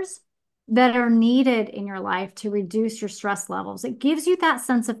factors that are needed in your life to reduce your stress levels. It gives you that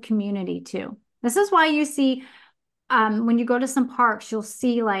sense of community too. This is why you see when you go to some parks, you'll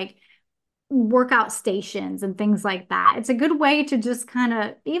see like workout stations and things like that. It's a good way to just kind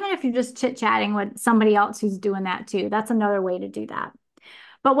of, even if you're just chit-chatting with somebody else who's doing that too, that's another way to do that.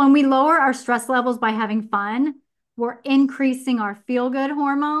 But when we lower our stress levels by having fun, we're increasing our feel-good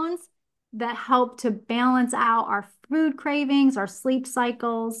hormones that help to balance out our food cravings, our sleep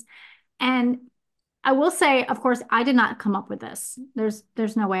cycles. And I will say, of course, I did not come up with this. There's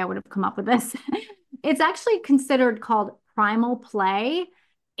no way I would have come up with this. It's actually considered called primal play.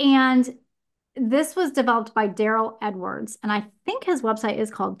 And this was developed by Daryl Edwards, and I think his website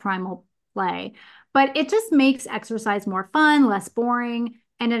is called Primal Play, but it just makes exercise more fun, less boring,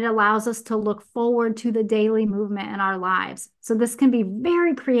 and it allows us to look forward to the daily movement in our lives. So this can be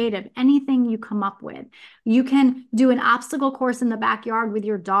very creative, anything you come up with. You can do an obstacle course in the backyard with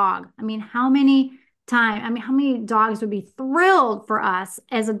your dog. I mean, how many dogs would be thrilled for us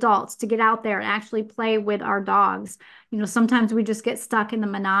as adults to get out there and actually play with our dogs? You know, sometimes we just get stuck in the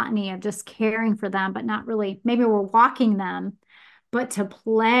monotony of just caring for them, but not really, maybe we're walking them, but to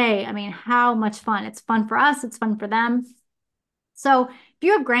play, I mean, how much fun. It's fun for us, it's fun for them. So if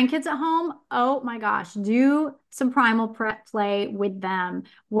you have grandkids at home, oh my gosh, do some primal play with them,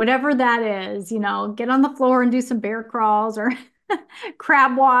 whatever that is, you know, get on the floor and do some bear crawls or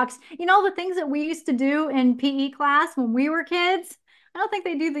crab walks, you know, the things that we used to do in PE class when we were kids. I don't think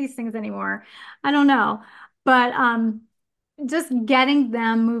they do these things anymore. I don't know. But just getting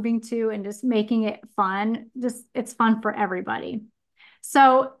them moving to and just making it fun, just it's fun for everybody.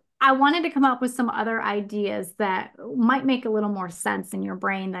 So I wanted to come up with some other ideas that might make a little more sense in your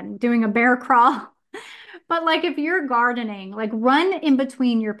brain than doing a bear crawl. But like if you're gardening, like run in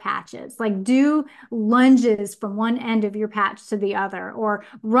between your patches, like do lunges from one end of your patch to the other, or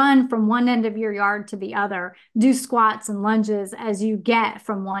run from one end of your yard to the other, do squats and lunges as you get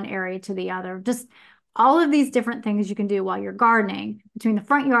from one area to the other. Just all of these different things you can do while you're gardening between the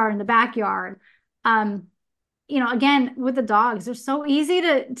front yard and the backyard. You know, again, with the dogs, they're so easy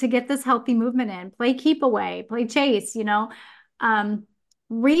to get this healthy movement in. Play keep away, play chase, you know.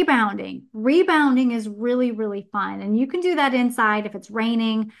 Rebounding is really, really fun. And you can do that inside if it's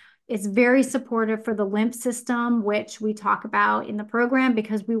raining. It's very supportive for the lymph system, which we talk about in the program,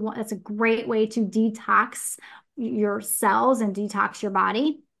 because it's a great way to detox your cells and detox your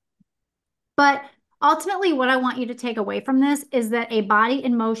body. But ultimately, what I want you to take away from this is that a body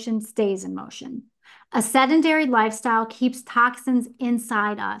in motion stays in motion. A sedentary lifestyle keeps toxins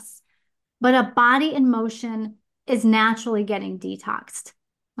inside us, but a body in motion is naturally getting detoxed.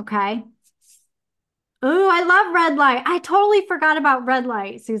 Okay. Oh, I love red light. I totally forgot about red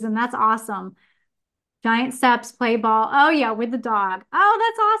light, Susan. That's awesome. Giant steps, play ball. Oh, yeah, with the dog.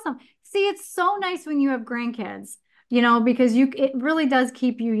 Oh, that's awesome. See, it's so nice when you have grandkids, you know, because it really does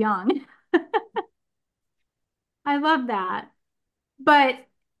keep you young. I love that. But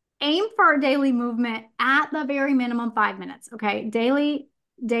aim for a daily movement at the very minimum 5 minutes. Okay. Daily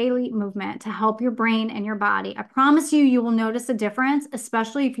movement to help your brain and your body. I promise you, you will notice a difference,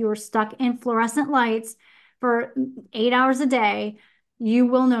 especially if you are stuck in fluorescent lights for 8 hours a day. You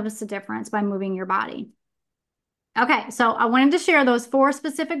will notice a difference by moving your body. Okay, so I wanted to share those 4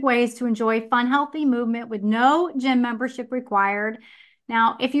 specific ways to enjoy fun, healthy movement with no gym membership required.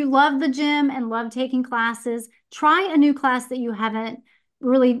 Now, if you love the gym and love taking classes, try a new class that you haven't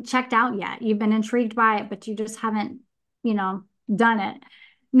really checked out yet. You've been intrigued by it, but you just haven't, you know, done it.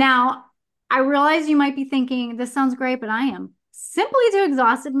 Now, I realize you might be thinking, this sounds great, but I am simply too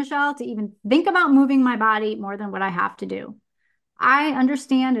exhausted, Michelle, to even think about moving my body more than what I have to do. I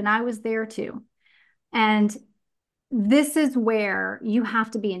understand, and I was there too. And this is where you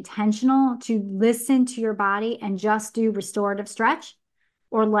have to be intentional to listen to your body and just do restorative stretch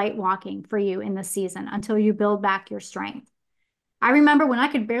or light walking for you in the season until you build back your strength. I remember when I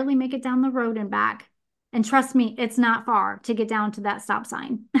could barely make it down the road and back. And trust me, it's not far to get down to that stop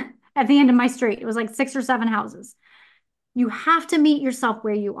sign at the end of my street. It was like 6 or 7 houses. You have to meet yourself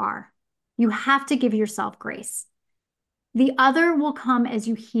where you are. You have to give yourself grace. The other will come as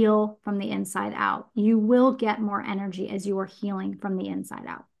you heal from the inside out. You will get more energy as you are healing from the inside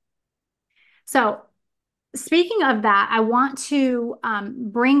out. So, speaking of that, I want to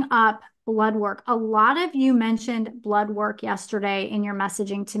bring up blood work. A lot of you mentioned blood work yesterday in your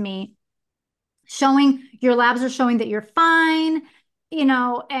messaging to me, showing your labs are showing that you're fine, you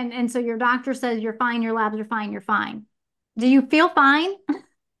know, and so your doctor says you're fine, your labs are fine, you're fine. Do you feel fine?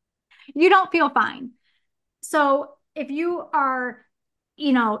 You don't feel fine. So if you are,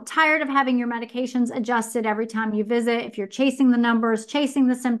 you know, tired of having your medications adjusted every time you visit, if you're chasing the numbers, chasing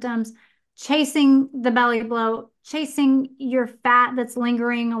the symptoms, chasing the belly bloat, chasing your fat that's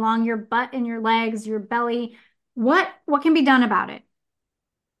lingering along your butt and your legs, your belly, what can be done about it?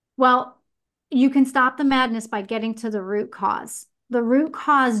 Well, you can stop the madness by getting to the root cause. The root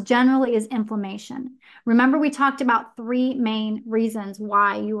cause generally is inflammation. Remember, we talked about 3 main reasons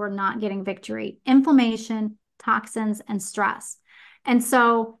why you are not getting victory: inflammation, toxins, and stress. And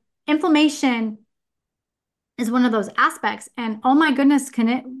so inflammation is one of those aspects. And oh my goodness, can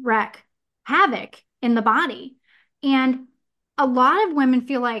it wreak havoc in the body? And a lot of women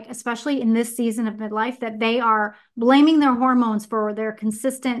feel like, especially in this season of midlife, that they are blaming their hormones for their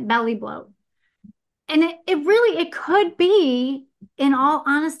consistent belly bloat. And it could be, in all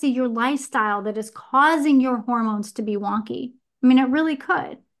honesty, your lifestyle that is causing your hormones to be wonky. I mean, it really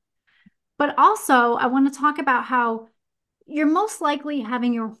could. But also, I want to talk about how you're most likely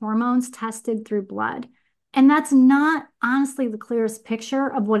having your hormones tested through blood. And that's not honestly the clearest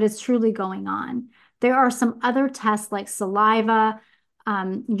picture of what is truly going on. There are some other tests like saliva,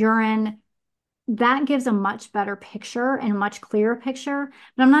 urine, that gives a much better picture and a much clearer picture.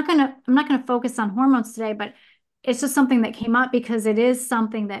 But I'm not gonna focus on hormones today, but it's just something that came up because it is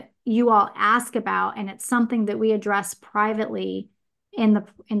something that you all ask about, and it's something that we address privately in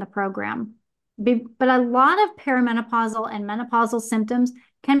the program. But a lot of perimenopausal and menopausal symptoms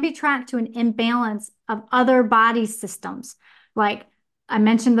can be tracked to an imbalance of other body systems. Like I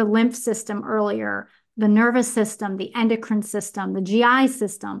mentioned the lymph system earlier, the nervous system, the endocrine system, the GI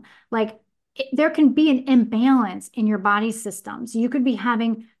system. Like there can be an imbalance in your body systems. You could be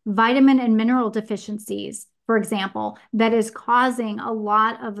having vitamin and mineral deficiencies, for example, that is causing a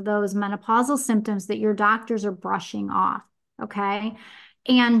lot of those menopausal symptoms that your doctors are brushing off. Okay.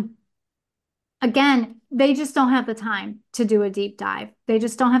 And again, they just don't have the time to do a deep dive. They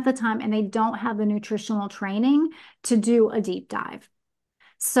just don't have the time, and they don't have the nutritional training to do a deep dive.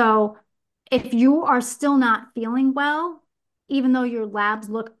 So if you are still not feeling well, even though your labs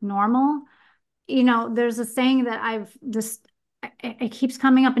look normal, you know, there's a saying that it keeps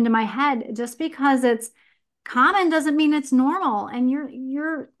coming up into my head. Just because it's common doesn't mean it's normal. And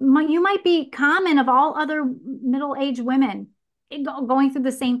you might be common of all other middle-aged women going through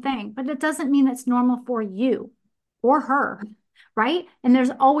the same thing, but it doesn't mean it's normal for you or her, right? And there's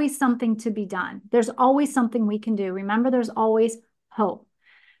always something to be done. There's always something we can do. Remember, there's always hope.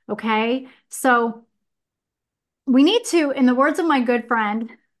 Okay. So we need to, in the words of my good friend,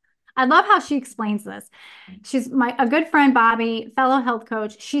 I love how she explains this. She's a good friend, Bobby, fellow health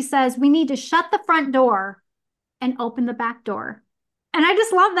coach. She says, we need to shut the front door and open the back door. And I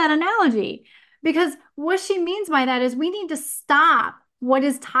just love that analogy, because what she means by that is we need to stop what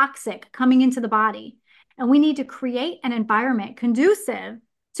is toxic coming into the body. And we need to create an environment conducive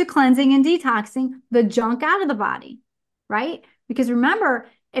to cleansing and detoxing the junk out of the body, right? Because remember,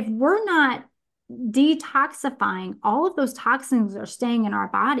 if we're not detoxifying, all of those toxins are staying in our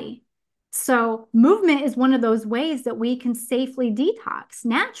body. So movement is one of those ways that we can safely detox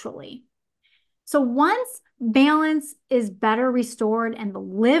naturally. So once balance is better restored and the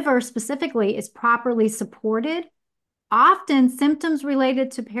liver specifically is properly supported, often symptoms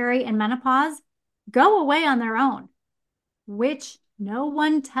related to peri and menopause go away on their own, which no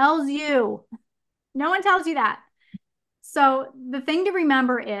one tells you. No one tells you that. So the thing to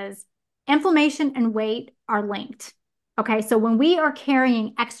remember is inflammation and weight are linked. Okay, so when we are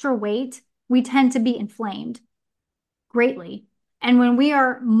carrying extra weight, we tend to be inflamed greatly. And when we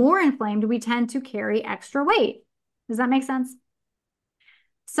are more inflamed, we tend to carry extra weight. Does that make sense?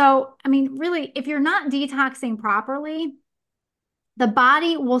 So, I mean, really, if you're not detoxing properly, the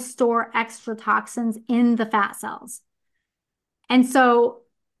body will store extra toxins in the fat cells. And so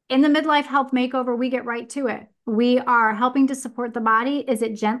in the midlife health makeover, we get right to it. We are helping to support the body as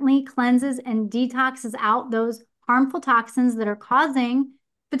it gently cleanses and detoxes out those harmful toxins that are causing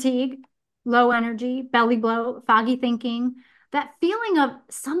fatigue, low energy, belly bloat, foggy thinking, that feeling of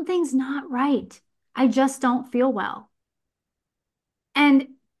something's not right. I just don't feel well. And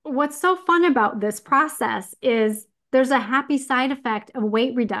what's so fun about this process is there's a happy side effect of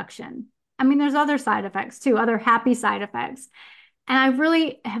weight reduction. I mean, there's other side effects too, other happy side effects. And I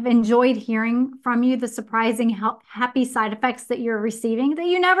really have enjoyed hearing from you the surprising happy side effects that you're receiving that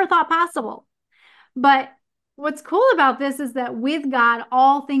you never thought possible. But what's cool about this is that with God,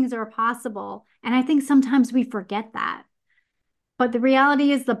 all things are possible. And I think sometimes we forget that. But the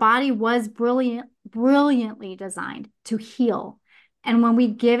reality is the body was brilliantly designed to heal. And when we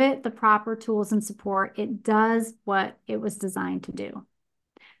give it the proper tools and support, it does what it was designed to do.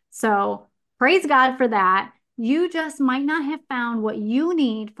 So praise God for that. You just might not have found what you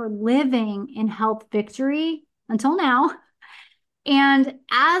need for living in health victory until now. And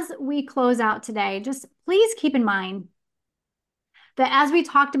as we close out today, just please keep in mind that as we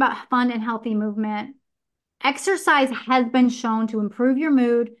talked about fun and healthy movement, exercise has been shown to improve your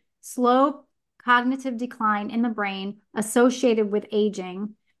mood, slow cognitive decline in the brain associated with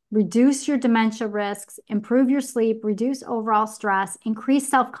aging, reduce your dementia risks, improve your sleep, reduce overall stress, increase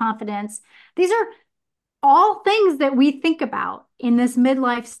self-confidence. These are all things that we think about in this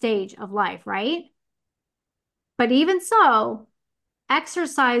midlife stage of life, right? But even so,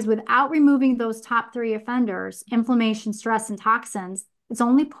 exercise without removing those top three offenders, inflammation, stress, and toxins, it's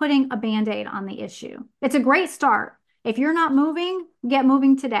only putting a Band-Aid on the issue. It's a great start. If you're not moving, get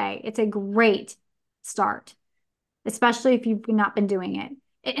moving today. It's a great start, especially if you've not been doing it.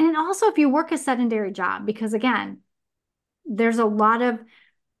 And also if you work a sedentary job, because again, there's a lot of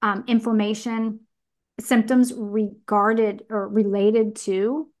inflammation symptoms regarded or related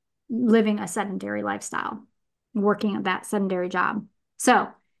to living a sedentary lifestyle, working at that sedentary job. So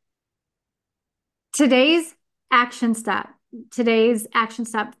today's action step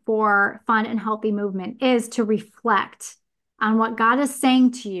for fun and healthy movement is to reflect on what God is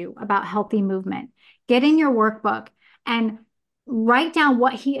saying to you about healthy movement. Get in your workbook and write down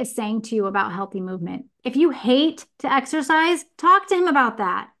what he is saying to you about healthy movement. If you hate to exercise, talk to him about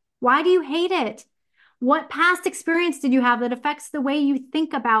that. Why do you hate it? What past experience did you have that affects the way you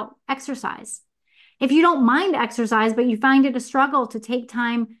think about exercise? If you don't mind exercise, but you find it a struggle to take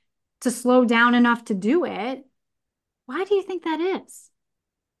time to slow down enough to do it, why do you think that is?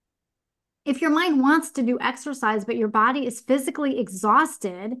 If your mind wants to do exercise, but your body is physically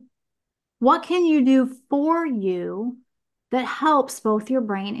exhausted, what can you do for you that helps both your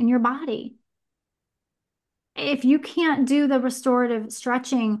brain and your body? If you can't do the restorative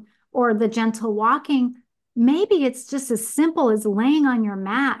stretching or the gentle walking, maybe it's just as simple as laying on your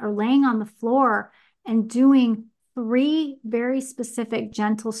mat or laying on the floor and doing 3 very specific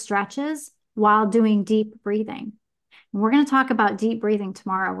gentle stretches while doing deep breathing. And we're going to talk about deep breathing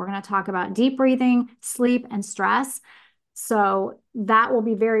tomorrow. We're going to talk about deep breathing, sleep, and stress. So that will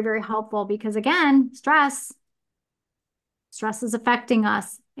be very, very helpful because again, stress is affecting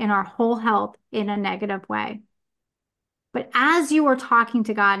us in our whole health in a negative way. But as you are talking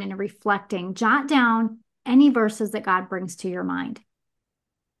to God and reflecting, jot down any verses that God brings to your mind.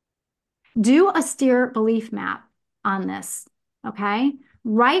 Do a steer belief map on this, okay?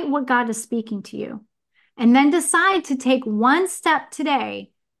 Write what God is speaking to you. And then decide to take one step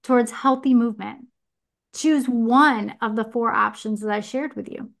today towards healthy movement. Choose one of the 4 options that I shared with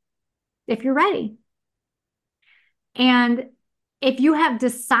you, if you're ready. And if you have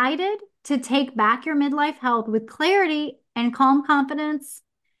decided to take back your midlife health with clarity and calm confidence,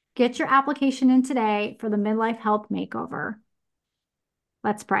 get your application in today for the Midlife Health Makeover.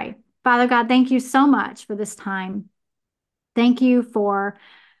 Let's pray. Father God, thank you so much for this time. Thank you for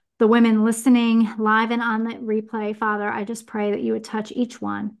the women listening live and on the replay. Father, I just pray that you would touch each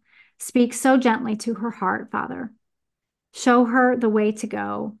one. Speak so gently to her heart, Father. Show her the way to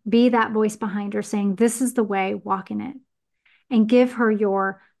go. Be that voice behind her saying, this is the way, walk in it. And give her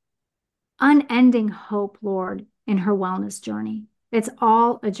your unending hope, Lord, in her wellness journey. It's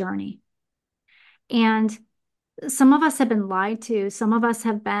all a journey. And some of us have been lied to. Some of us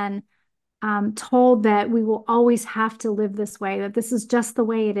have been told that we will always have to live this way, that this is just the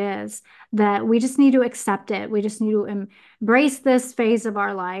way it is, that we just need to accept it. We just need to embrace this phase of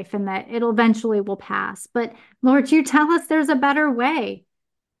our life and that it'll eventually will pass. But Lord, you tell us there's a better way,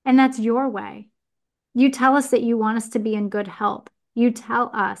 and that's your way. You tell us that you want us to be in good health. You tell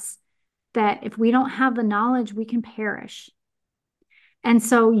us that if we don't have the knowledge, we can perish. And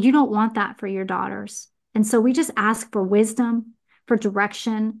so you don't want that for your daughters. And so we just ask for wisdom, for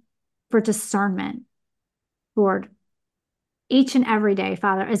direction, for discernment, Lord, each and every day,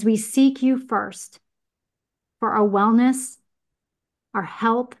 Father, as we seek you first for our wellness, our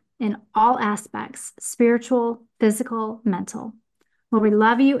health in all aspects, spiritual, physical, mental. Lord, we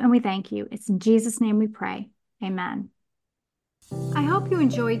love you and we thank you. It's in Jesus' name we pray. Amen. I hope you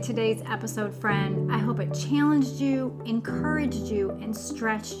enjoyed today's episode, friend. I hope it challenged you, encouraged you, and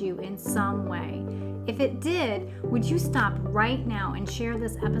stretched you in some way. If it did, would you stop right now and share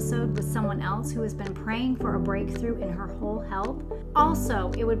this episode with someone else who has been praying for a breakthrough in her whole health?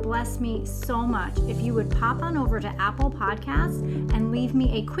 Also, it would bless me so much if you would pop on over to Apple Podcasts and leave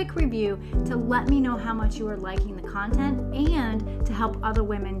me a quick review to let me know how much you are liking the content and to help other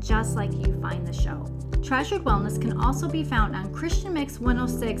women just like you find the show. Treasured Wellness can also be found on Christian Mix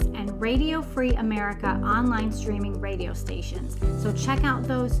 106 and Radio Free America online streaming radio stations. So check out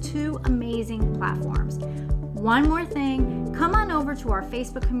those two amazing platforms. One more thing, come on over to our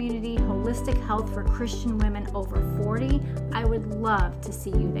Facebook community, Holistic Health for Christian Women Over 40. I would love to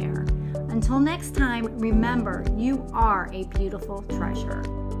see you there. Until next time, remember, you are a beautiful treasure.